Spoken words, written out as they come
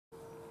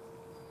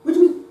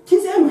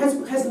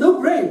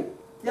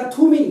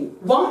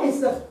One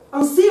is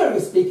on theory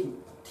speaking,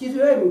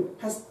 TTM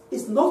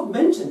is not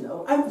mentioned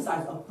or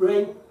emphasized on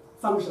brain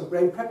function,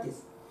 brain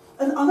practice.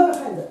 And on the other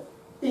hand,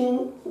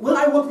 when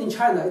I worked in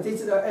China, it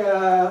is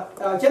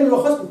a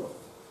general hospital.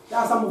 There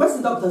are some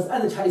Western doctors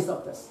and Chinese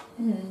doctors.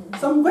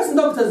 Some Western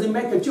doctors, they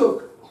make a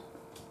joke.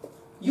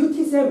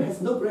 TCM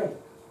has no brain.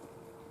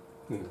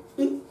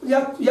 You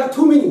have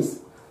two meanings.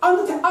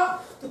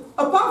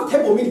 Above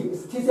table meaning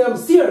is TCM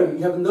theory,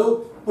 you have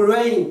no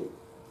brain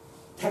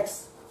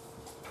text.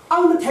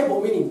 On the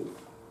table meaning,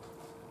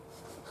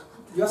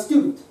 you are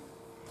stupid.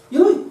 If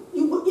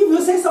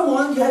you say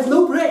someone you have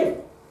no brain,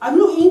 I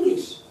know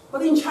English,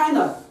 but in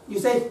China you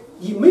say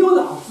你没有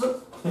脑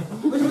子,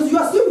 which means you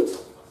are stupid.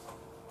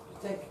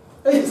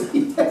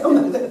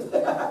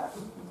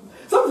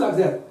 Something like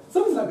that.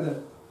 Something like that.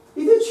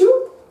 Is it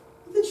true?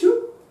 Is it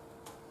true?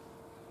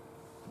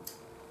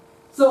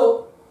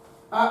 So,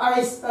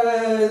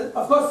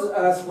 of course,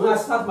 when I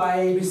start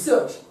my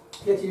research,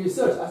 PhD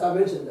research, as I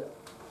mentioned,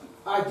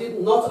 I did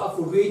lots of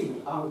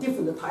reading on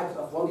different types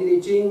of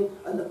Huang Jing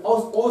and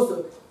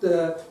also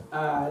the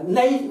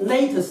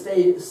later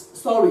stage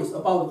stories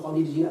about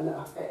Huang Jing and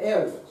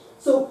area.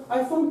 So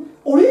I found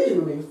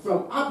originally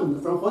from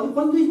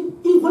Huang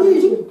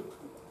Jing,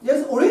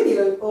 there's already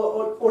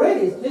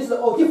there's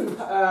all different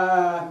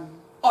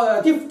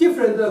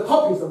different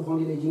copies of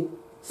Huang Jing.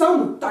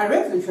 Some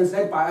directly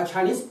translated by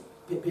Chinese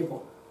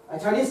people,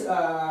 Chinese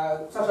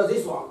such as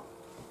this one.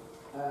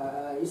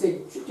 You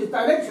see,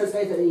 directly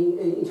translated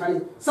in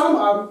Chinese. Some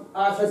are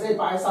translated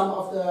by some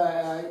of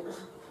the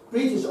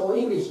British or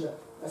English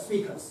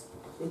speakers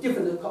in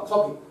different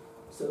copy.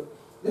 So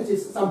this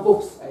is some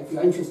books. If you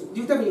are interested,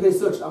 you definitely can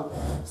search on.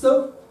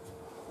 So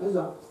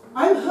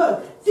I've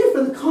heard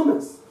different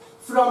comments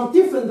from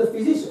different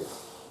physicians.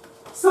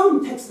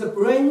 Some take the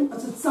brain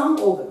as a zang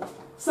organ.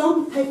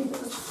 Some take it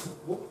as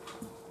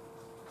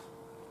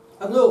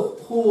I don't know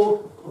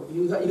who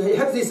you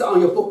have this on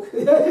your book.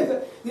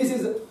 This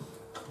is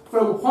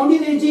from Huang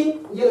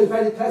Jing, Yellow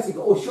Imperial Classic,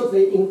 or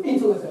shortly in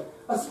internet,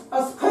 as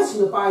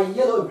questioned by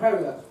Yellow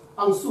Imperial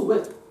on Su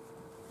Wen,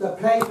 the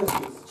plain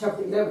questions,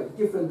 chapter 11,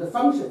 different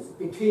functions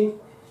between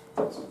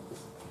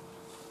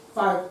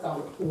 5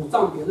 五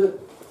脏别论,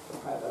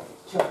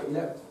 chapter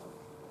 11.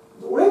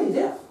 Already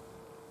there.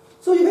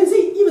 So you can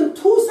see, even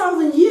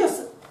 2,000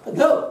 years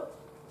ago,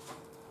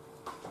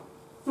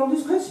 from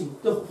this question,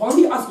 the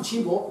Huangdi asked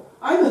Qinbo,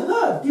 I've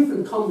heard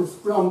different comments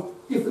from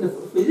different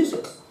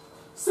physicians.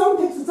 Some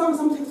take zang,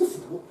 some take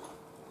fu.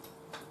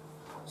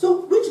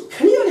 So, which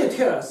clearly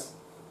tells us,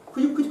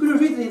 could you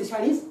read it in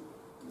Chinese?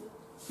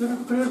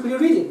 Could you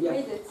read it? Yeah.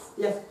 Read it.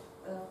 Yes.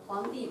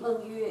 皇帝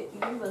问曰：余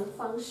闻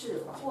方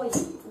士，或以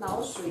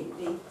脑水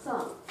为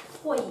脏，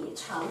或以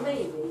肠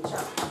胃为脏，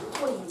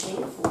或以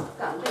为腑、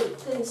感味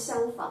更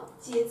相仿，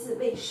皆自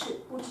谓是，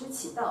不知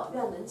其道，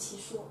愿闻其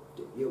说。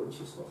对，也有人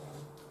去说。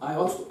I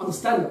want to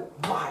understand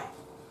why.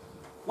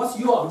 What's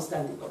your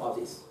understanding about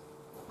this?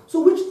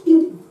 So, which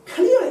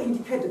clearly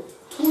indicated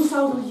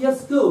 2,000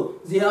 years ago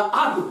their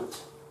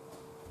argument.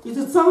 Is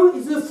it zang?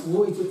 Is it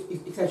fu? Is it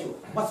etc.?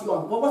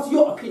 What's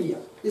your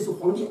opinion? This is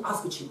Huangdi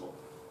asked Qinbo.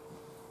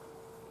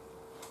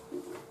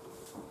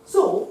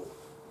 So,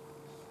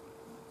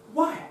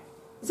 why?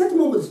 At that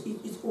moment,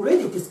 it's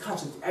already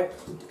discussion,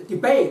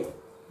 debate.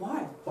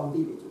 Why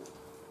Huangdi did it?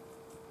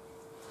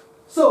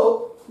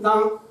 So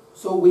now,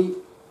 we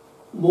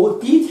more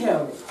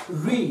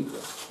detailedly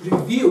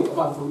review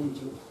about Huang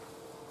Jing.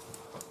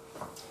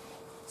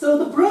 So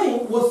the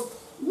brain was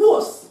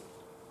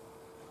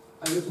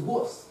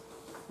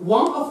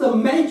one of the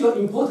major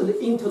important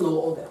internal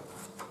organs.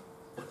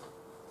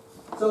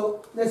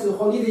 So that's the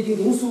Huang Jing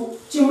Ling Su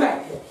Jing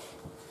Mai here.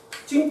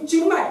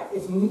 Jing Mai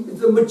is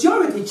the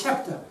majority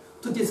chapter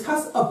to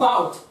discuss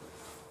about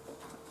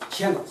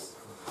channels.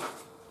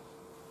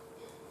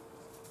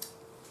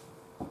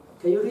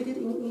 Can you read it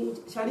in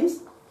Chinese?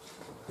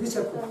 This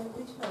chapter.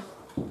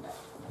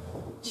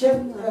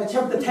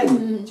 Chapter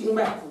 10, Jing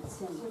Mai.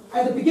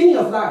 At the beginning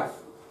of life.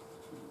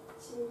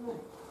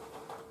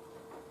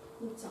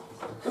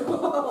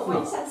 我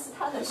回一下是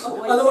他的书，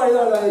我 找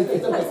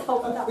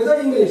不到。It's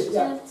English,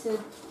 yeah.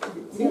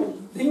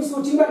 灵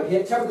枢经脉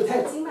篇 Chapter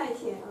 10. 经脉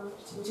篇啊。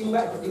经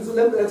脉，灵枢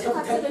Chapter 10.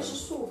 他这个是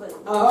述文。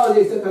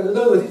对，这个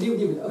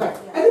Okay.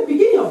 At the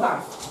beginning of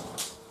life,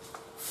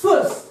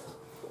 first,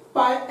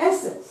 by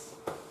essence,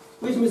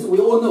 which means we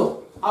all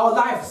know our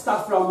life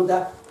starts from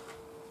the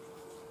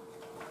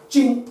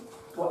Jing,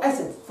 or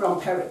essence, from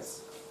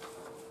parents.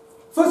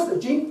 First the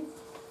Jing,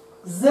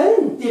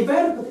 then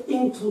developed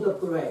into the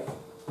brain.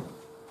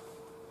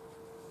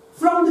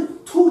 From the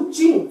two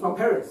Jing from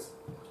parents,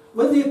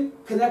 when they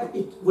connect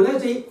it, when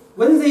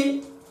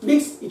they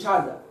mix each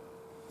other,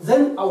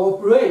 then our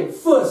brain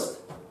first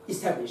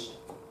established.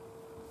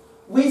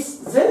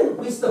 With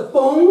the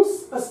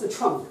bones as the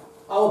trunk,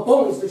 our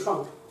bone is the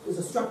trunk, is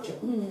the structure.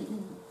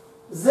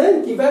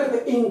 Then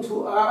develop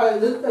into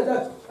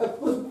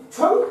with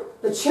trunk,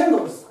 the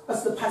channels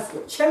as the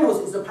pathway.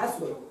 Channels is the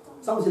pathway,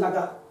 something like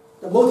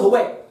the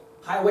motorway,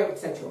 highway,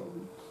 etc.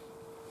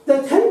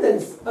 The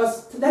tendons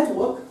as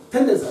network,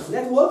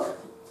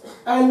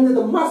 and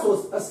the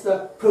muscles as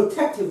the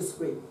protective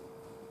screen.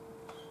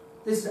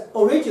 This is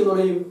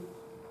originally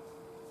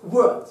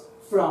word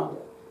from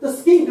it. The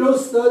skin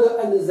grows further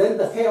and then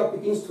the hair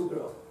begins to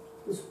grow.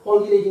 This is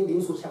Huang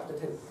chapter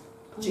 10,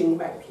 Jing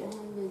脉篇.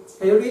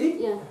 Can you read it?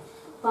 Yeah.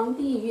 皇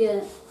帝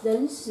曰：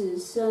人始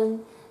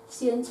生，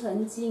先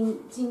成精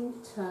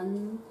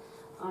成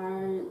而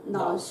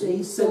脑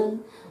髓生，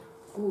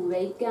骨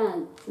为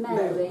干，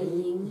脉为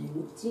营，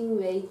筋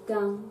为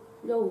刚，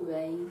肉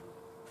为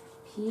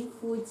皮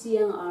肤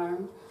坚而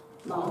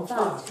毛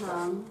发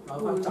长，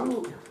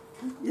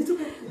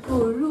骨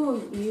入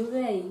于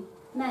胃，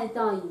脉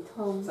道已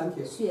通，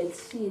血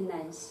气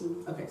乃行。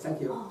Okay, thank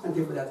you. Thank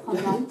you for that. 好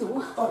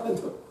难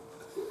读。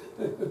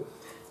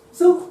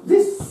So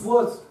these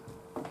words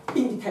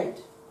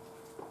indicate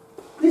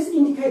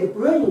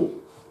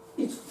brain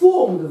is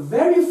formed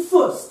very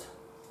first,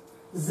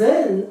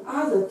 then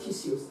other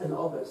tissues and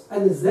organs,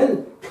 and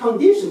then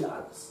condition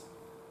others.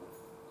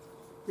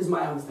 This is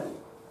my understanding.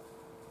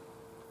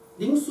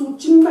 灵枢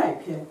经脉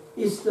篇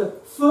is the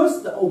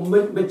first or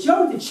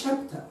majority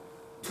chapter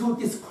to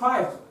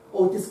describe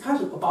or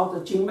discussion about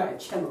the Jingmai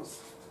channels.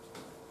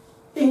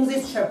 In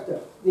this chapter,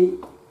 they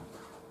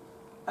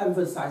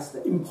emphasize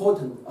the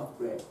importance of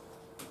brain.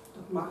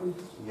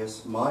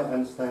 Yes, my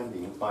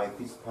understanding by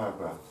this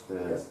paragraph,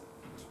 the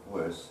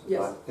words,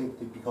 I think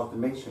because it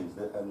mentions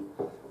that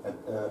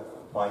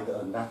by the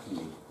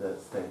anatomy, the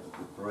state of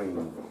the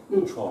brain,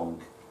 the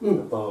trunk, the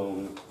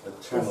bone, the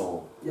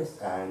channel,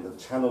 and the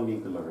channel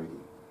means the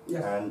meridian,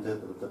 and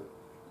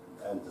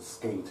the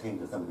skin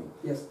changes something.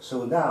 Yes.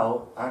 So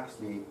now,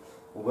 actually,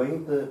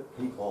 when the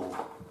people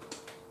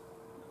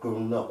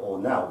grown up, or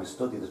now we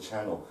study the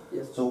channel,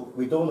 so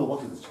we don't know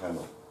what is the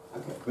channel.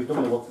 Okay. We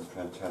don't know what is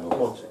the channel.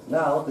 But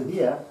now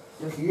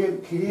here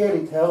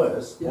clearly tell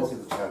us what is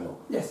the channel.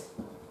 Yes.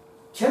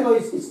 Channel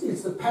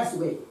is the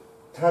pathway.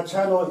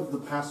 Channel is the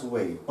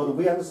pathway, but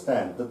we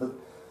understand that the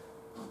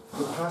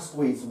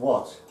pathway is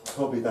what?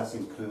 Probably that's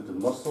include the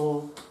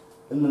muscle,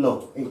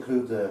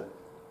 include the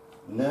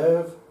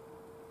nerve,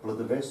 blood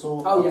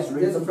vessel. Oh yes,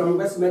 that's from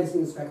West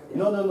medicine perspective.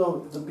 No.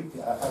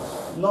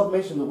 Not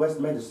mention the West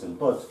medicine,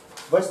 but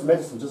West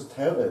medicine just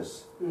tell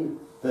us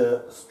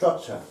the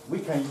structure. We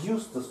can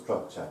use the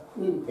structure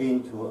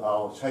into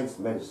our Chinese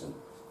medicine.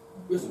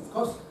 Yes, of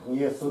course.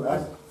 Yes, so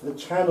the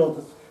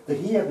channel, the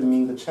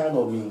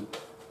channel means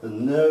the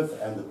nerve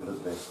and the blood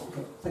vessel.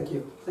 Okay, thank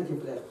you for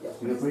that. Yeah.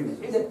 Do you agree with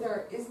me?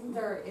 Isn't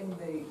there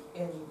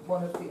in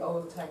one of the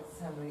old texts,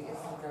 Henry?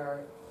 Isn't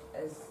there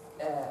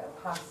a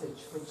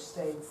passage which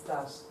states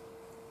that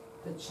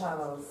the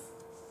channels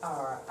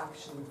are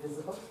actually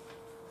visible?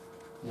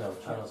 No,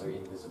 channels are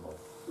invisible.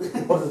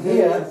 But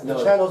here,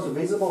 the channels are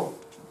visible.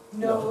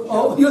 No.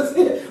 Oh, you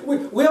see,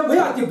 we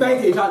are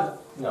debating each other.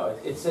 No,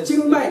 it says.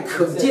 经脉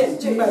可见，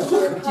经脉不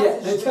可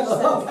见。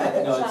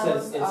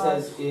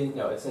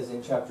 No, it says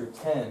in chapter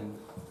 10,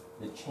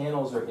 the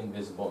channels are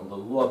invisible and the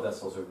blood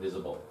vessels are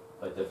visible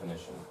by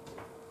definition.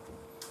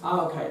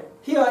 Okay.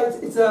 Here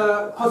it's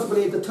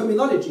possibly the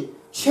terminology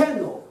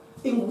channel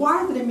in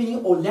widely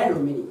meaning or narrow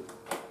meaning.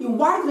 In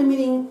widely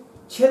meaning,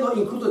 channel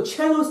includes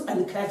channels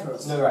and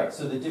collaterals. No, right.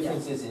 So the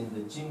difference is in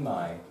the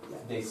Jingmai,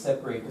 they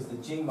separate because the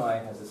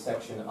Jingmai has a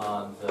section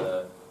on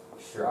the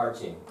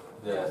Jing,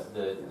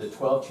 the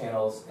 12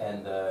 channels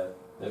and the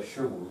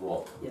 15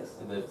 luo. Yes.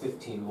 The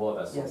 15 luo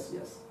vessels.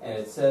 Yes. And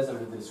it says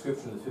under the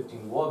description of the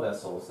 15 luo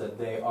vessels that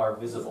they are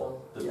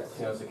visible. The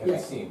channels that can be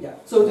seen. Yeah.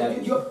 So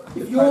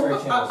if your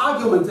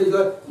argument,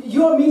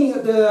 your meaning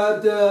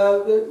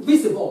the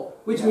visible,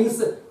 which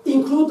means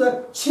include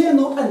the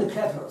channel and the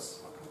collaterals.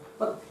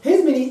 But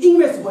his meaning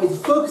invisible is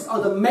focused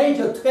on the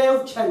major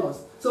 12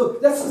 channels. So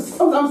that's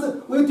sometimes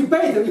we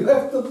debate, you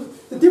have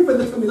the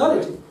different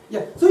terminology.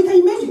 Yeah. So you can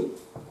imagine,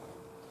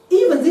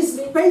 even this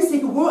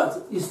basic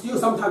word is still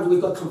sometimes we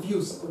got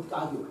confused with the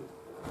argument.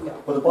 Yeah.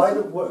 But by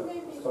the word,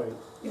 sorry.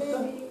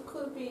 Maybe it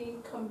could be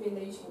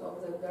combination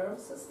of the nerve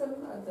system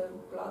and the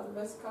blood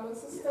vascular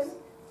system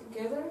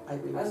together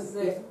as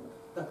the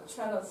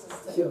channel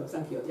system. Sure,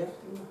 thank you. Yeah.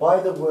 By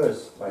the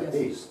words like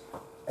this,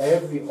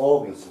 every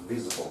organ is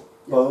visible.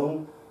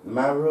 Bone,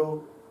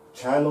 marrow,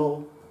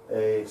 channel,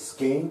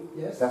 skin,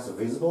 that's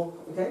visible.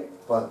 Okay.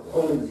 But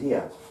only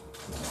here.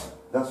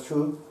 That's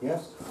true,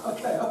 yes?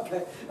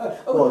 Okay.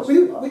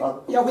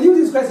 We leave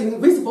this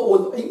question visible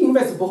or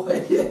invisible.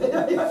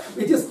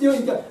 We just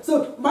still.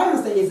 So my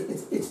understanding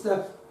is it's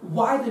the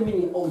wide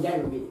meaning or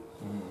narrow meaning.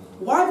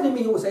 Wide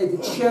meaning would say the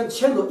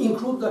channel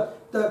include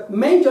the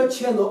major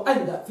channel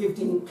and the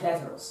 15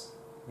 collaterals.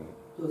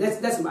 So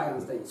that's my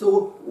understanding.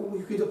 So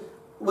we could,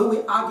 when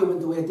we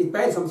argument, we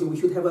debate something, we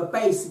should have a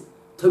basic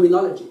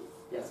terminology.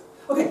 Yes.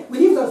 Okay, we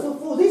leave that. So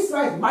for this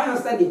slide, my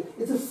understanding,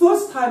 it's the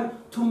first time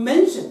to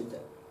mention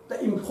the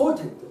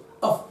importance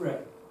of brain.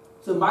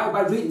 So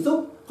by reading.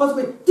 So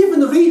possibly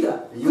different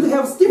reader could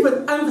have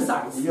different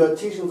emphasis. You are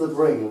teaching the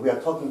brain, we are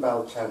talking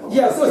about channel.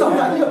 Yeah, so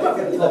sometimes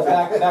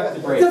back to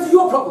brain. That's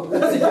your problem.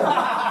 That's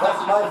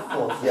my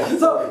fault, yes.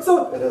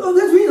 So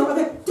let's read,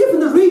 okay,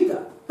 different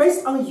reader,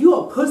 based on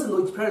your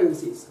personal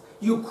experiences,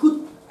 you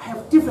could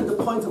have different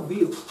points of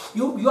view.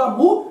 You are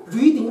more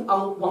reading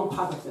on one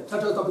part of it,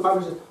 such as Dr.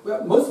 Margaret said, we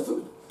are most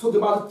talking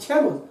about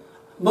channels.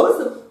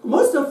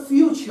 Most of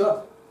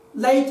future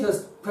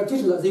latest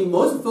practitioners, they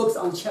most focus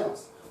on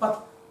channels,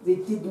 but they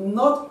did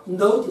not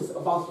notice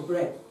about the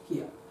brain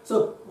here.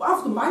 So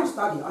after my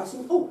study, I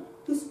think, oh,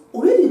 this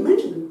already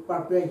mentioned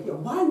about brain here.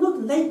 Why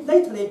not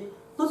lately,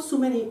 not so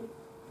many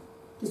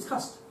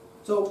discussed?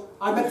 So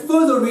I make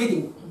further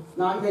reading.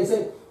 Now you can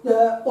say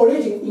the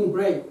origin in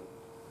brain.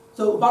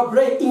 So about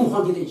brain in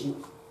Huang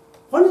Jing.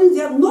 Huang Jing,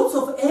 there are lots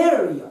of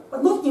area,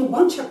 but not in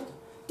one chapter.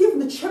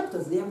 Different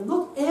chapters, they have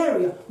not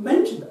area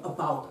mentioned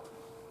about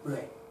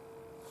brain.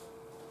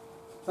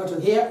 Such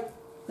as here,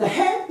 the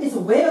head is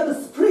where the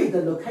spirit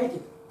is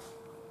located.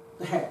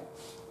 The head.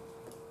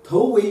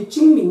 头为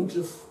精明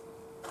之府.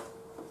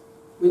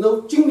 We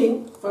know 精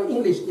明 from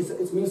English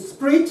it means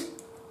spirit,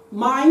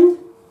 mind,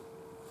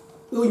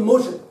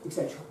 emotion,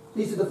 etc.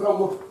 This is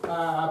from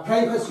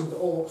Plain Question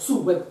or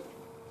Su Wen,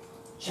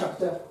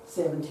 chapter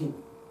 17.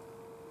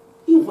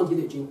 In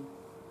Huang Jing.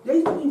 There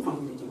is no in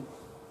Huang Jing.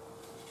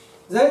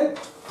 Then,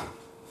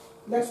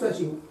 next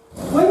question.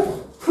 When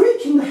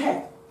pricking the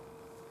head,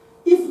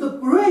 if the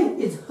brain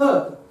is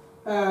hurt,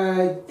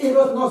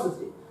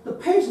 the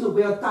patient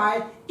will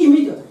die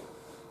immediately.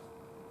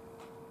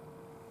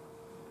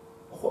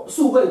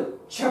 Su Wen,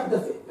 chapter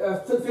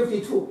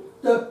 52,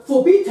 the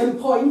forbidden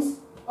points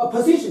of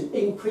position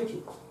in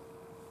pricking.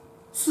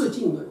 四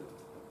境论.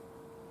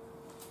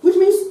 Which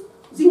means,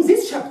 in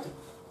this chapter,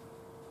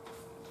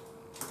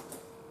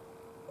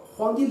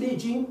 Huang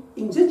Jing,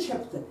 in this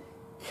chapter,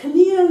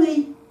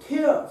 clearly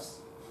tells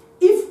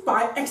if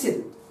by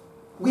accident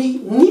we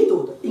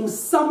needled in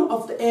some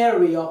of the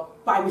area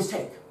by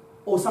mistake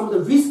or some of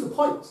the risk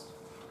points,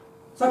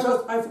 such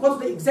as I forgot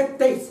the exact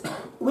dates.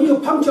 When you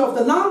puncture of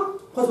the lung,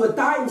 person will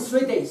die in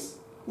 3 days.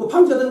 When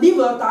puncture the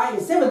liver, die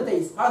in 7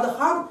 days. Or the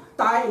heart,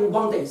 die in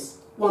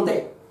 1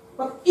 day.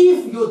 But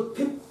if you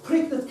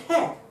prick the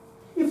head,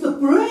 if the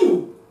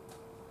brain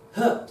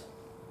hurt,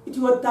 it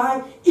will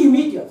die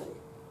immediately.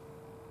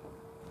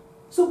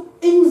 So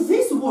in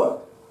this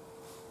world,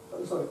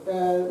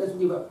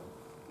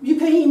 you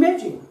can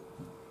imagine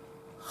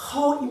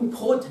how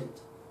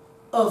important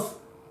of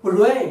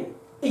brain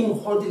in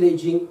Huang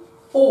Jing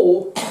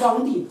or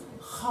Wang Di,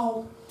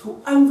 how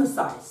to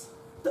emphasize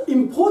the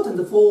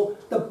importance for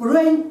the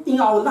brain in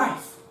our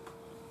life.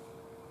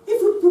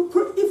 If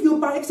you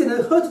by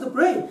accident hurt the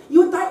brain,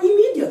 you will die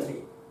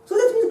immediately. So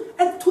that means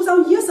at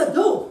 2,000 years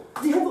ago,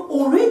 they have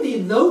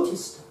already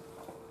noticed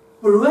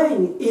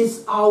brain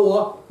is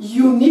our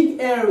unique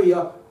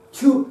area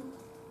to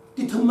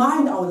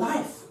determine our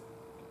life.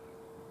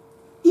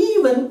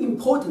 Even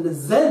important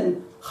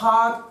than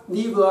heart,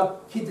 liver,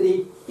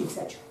 kidney,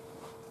 etc.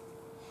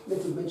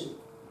 Let me mention.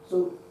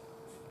 So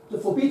the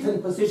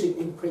forbidden position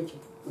in pricking.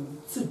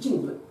 是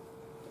静论.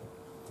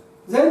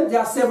 Then there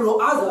are several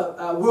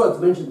other words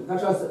mentioned,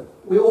 such as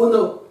we all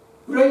know,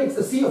 brain is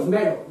the sea of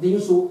marrow, 灵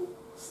枢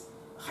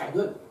海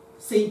论,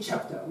 C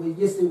chapter.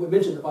 Yesterday we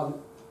mentioned about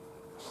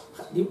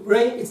the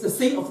brain is the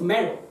sea of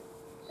marrow.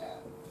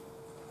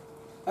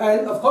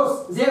 And of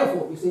course,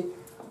 therefore, you see,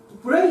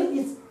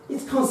 brain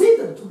is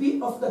considered to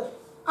be of the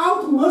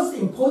utmost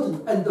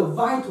important and the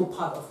vital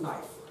part of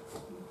life.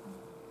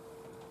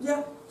 There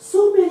are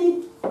so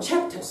many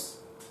chapters,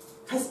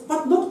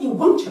 but not in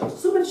one chapter,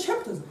 so many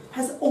chapters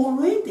has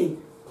already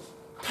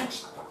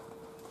touched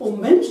or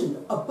mentioned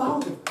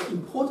about the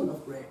importance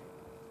of brain.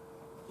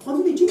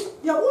 Huang Jing,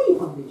 they are all in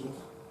Huang Jing.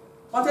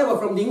 Whatever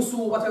from Ling Su,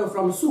 whatever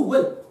from Su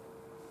Wen,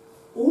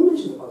 all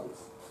mentioned about this.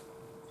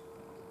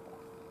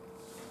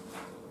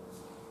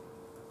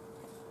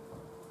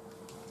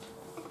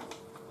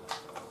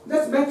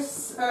 Let's make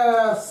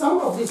some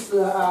of these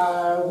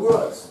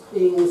words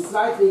in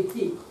slightly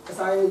deep, as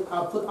I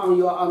put on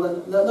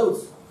the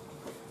notes.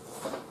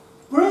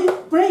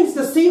 Brain is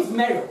the sea of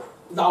marrow.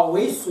 脑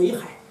为水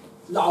海，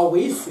脑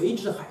为水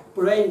之海.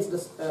 Brain is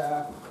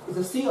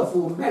the sea of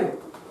marrow.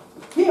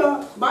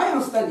 Here, my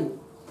understanding,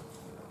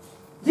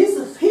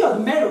 the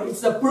marrow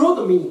is the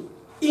broad meaning,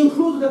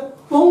 include the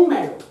bone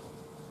marrow,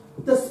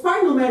 the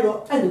spinal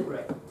marrow, and the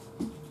brain.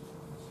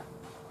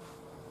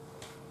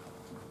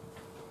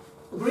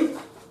 Agreed?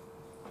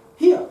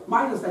 Here,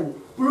 my understanding,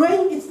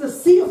 brain is the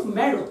sea of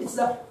marrow. It's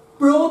the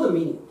broad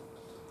meaning,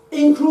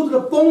 include the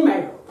bone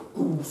marrow,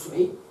 骨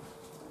髓,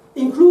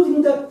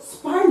 including the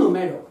spinal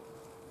marrow,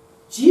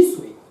 脊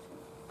髓,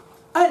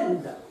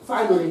 and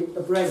finally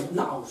the brain,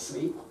 脑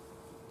髓.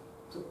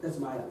 So that's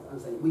my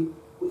understanding.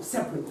 We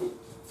separate it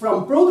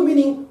from broad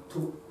meaning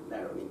to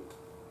narrow meaning.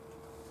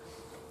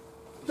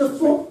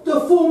 The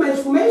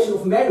formation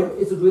of marrow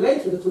is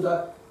related to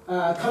the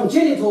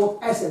congenital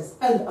essence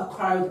and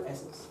acquired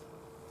essence.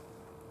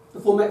 The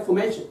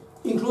formation,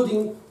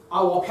 including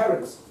our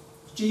parents,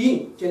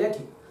 Jing,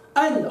 genetic,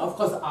 and of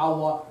course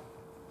our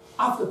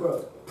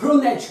afterbirth,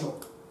 pronatural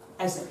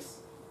essence,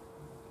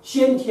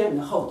 先天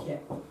and 后天,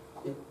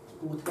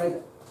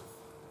 together.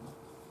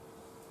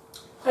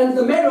 And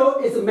the marrow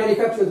is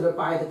manufactured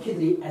by the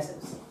kidney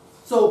essence.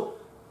 So,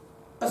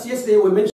 as yesterday we mentioned,